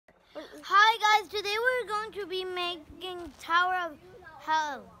guys, today we're going to be making Tower of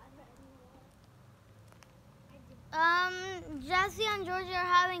Hell. Jesse and George are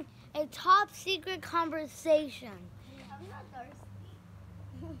having a top secret conversation. I'm not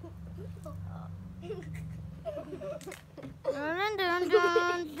Dun, dun, dun,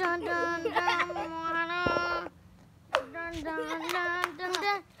 dun, dun, dun, dun, dun,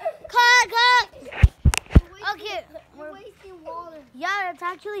 dun. Cut! Okay. You're wasting water. Yeah, it's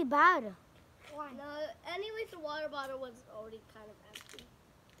actually bad. Why? No, anyways, the water bottle was already kind of empty.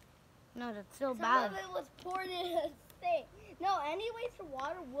 No, that's still Some bad. of it was poured in a sink. No, anyways, the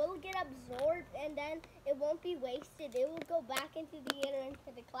water will get absorbed and then it won't be wasted. It will go back into the air,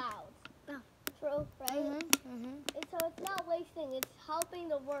 into the clouds. Oh. True, right? And And so it's not wasting, it's helping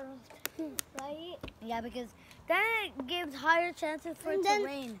the world, right? yeah, because then it gives higher chances for it to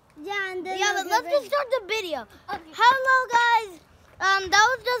rain. Yeah, and then Yeah, but let's just start the video. Okay. Hello, guys.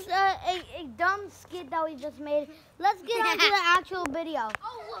 That was just a dumb skit that we just made. Let's get on to the actual video.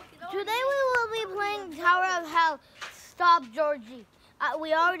 Oh, look. Today we will be playing Tower of Hell. Stop, Georgie.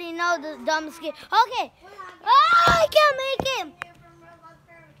 We already know the dumb skit. Okay. Oh, I can't make it.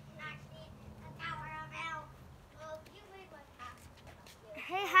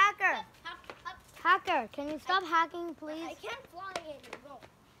 Hey, hacker. Hacker, can you stop hacking, please? I can't fly anymore.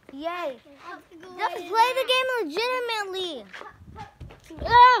 Yay. Just Just play the game legitimately.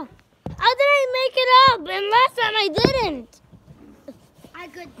 Oh, how did I make it up? And last time I didn't. I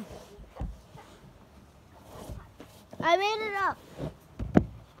could. I made it up.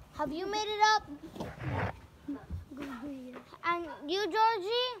 Have you made it up? And you,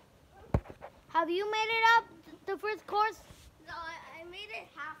 Georgie? Have you made it up, the first course? No, I made it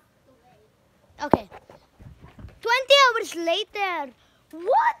half the way. Okay. 20 hours later.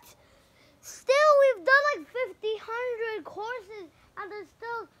 What? Still, we've done like 100 courses, and there's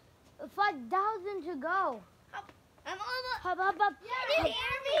still 5,000 to go. I'm almost. Hop, hop, hop. Yeah, did you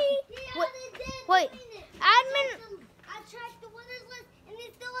hear me? Wait, admin. I checked the winners list, and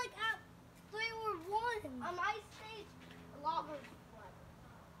it's still like at 3 or 1. On my stage, lava flood.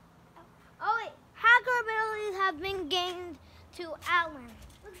 Oh wait, hacker abilities have been gained to Alan.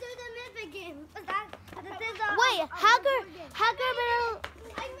 Let's do the mythic game. Wait, hacker ability.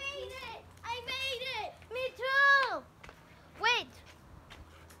 I made it! I made it! Me too. Wait,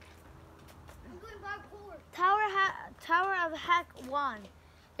 I'm going parkour. Tower of Hack 1.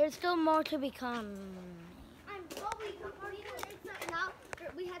 There's still more to become. I'm probably now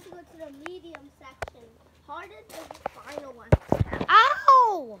we have to go to the medium section. Hardest is the final one.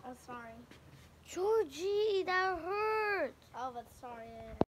 Ow! I'm sorry. Georgie, that hurts. Oh, but sorry.